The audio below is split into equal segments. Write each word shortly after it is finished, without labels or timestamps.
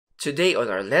Today on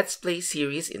our Let's Play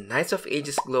series in Knights of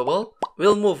Ages Global,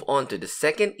 we'll move on to the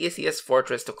second easiest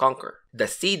fortress to conquer, the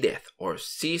Seadeath or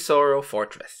Seasorrow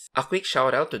Fortress. A quick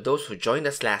shout out to those who joined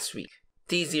us last week.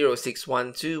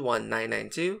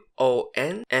 T06121992,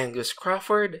 ON, Angus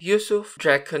Crawford, Yusuf,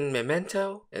 Draken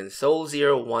Memento, and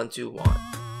Soul0121.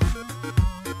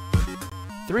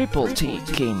 Triple T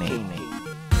Gaming.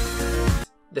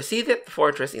 The Seadeath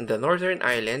Fortress in the Northern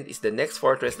Ireland is the next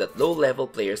fortress that low-level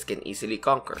players can easily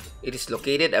conquer. It is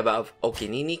located above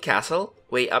Okinini Castle,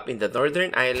 way up in the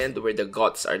Northern Ireland where the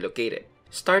Goths are located.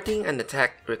 Starting an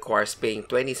attack requires paying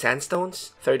 20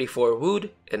 sandstones, 34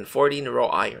 wood, and 14 raw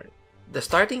iron. The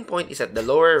starting point is at the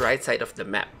lower right side of the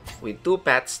map, with two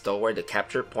paths toward the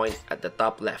capture point at the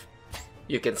top left.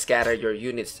 You can scatter your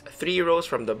units 3 rows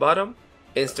from the bottom,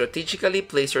 and strategically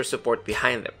place your support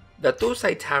behind them. The two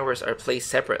side towers are placed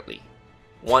separately,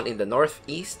 one in the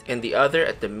northeast and the other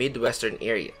at the midwestern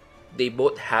area. They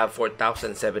both have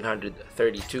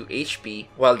 4,732 HP,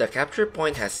 while the capture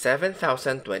point has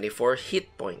 7,024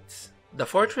 hit points. The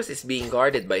fortress is being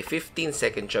guarded by 15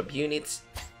 second job units,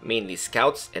 mainly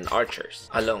scouts and archers.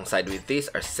 Alongside with these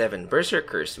are 7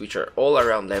 berserkers, which are all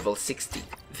around level 60.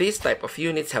 These type of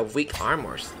units have weak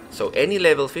armors, so any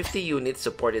level 50 units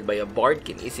supported by a bard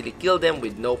can easily kill them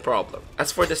with no problem.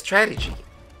 As for the strategy,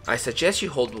 I suggest you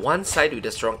hold one side with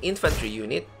a strong infantry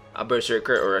unit, a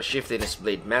berserker or a shiftiness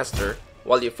blade master,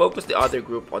 while you focus the other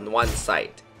group on one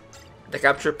side. The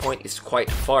capture point is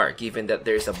quite far given that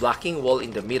there is a blocking wall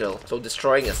in the middle, so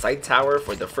destroying a side tower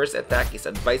for the first attack is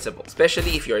advisable,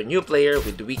 especially if you're a new player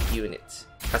with weak units.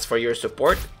 As for your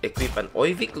support, equip an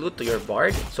Oivik loot to your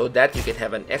bard so that you can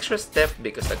have an extra step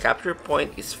because the capture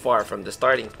point is far from the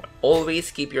starting point.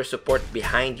 Always keep your support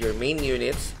behind your main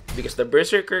units because the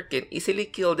berserker can easily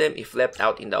kill them if left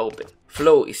out in the open.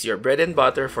 Flow is your bread and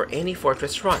butter for any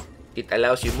fortress run. It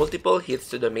allows you multiple hits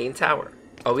to the main tower.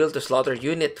 A will to slaughter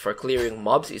unit for clearing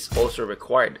mobs is also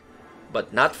required,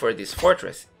 but not for this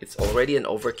fortress, it's already an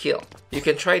overkill. You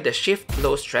can try the shift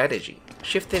flow strategy,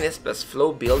 shiftiness plus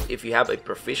flow build if you have a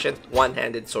proficient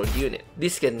one-handed sword unit.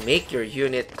 This can make your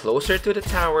unit closer to the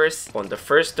towers on the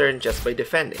first turn just by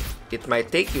defending. It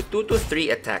might take you 2 to 3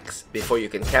 attacks before you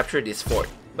can capture this fort,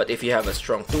 but if you have a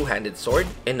strong two-handed sword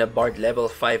and a bard level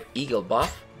 5 eagle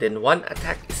buff, then one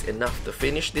attack is enough to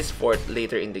finish this fort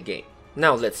later in the game.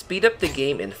 Now let's speed up the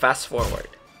game and fast forward.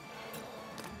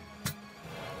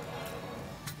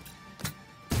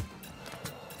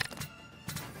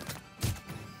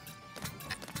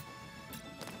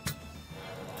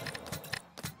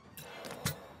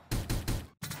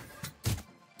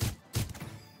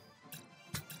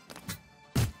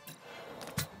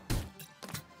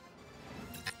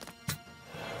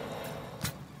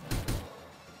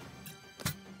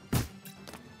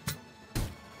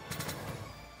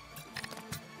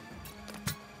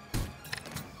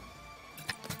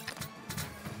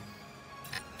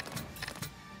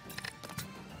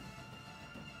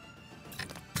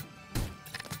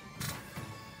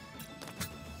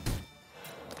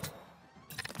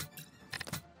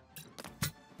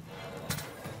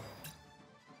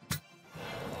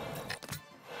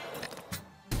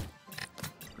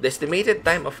 The estimated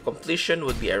time of completion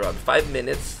would be around 5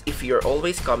 minutes if you're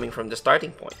always coming from the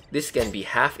starting point. This can be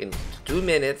half into 2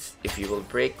 minutes if you will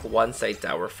break one side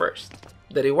tower first.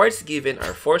 The rewards given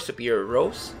are 4 superior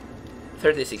rows,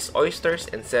 36 oysters,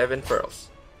 and 7 pearls.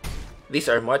 These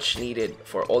are much needed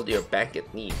for all your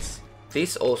banquet needs.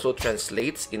 This also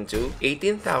translates into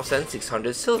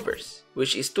 18,600 silvers,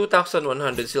 which is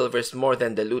 2,100 silvers more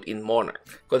than the loot in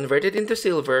Monarch. Converted into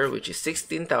silver, which is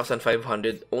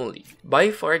 16,500 only.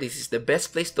 By far, this is the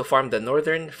best place to farm the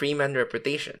Northern Freeman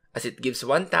reputation, as it gives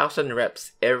 1,000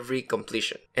 reps every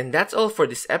completion. And that's all for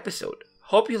this episode.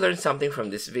 Hope you learned something from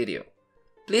this video.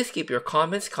 Please keep your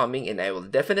comments coming and I will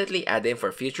definitely add them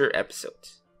for future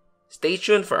episodes. Stay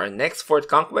tuned for our next fort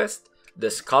conquest, the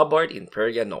Scabbard in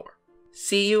Peria Nor.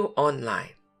 See you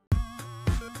online.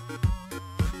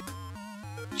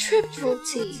 Triple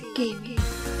T Gaming.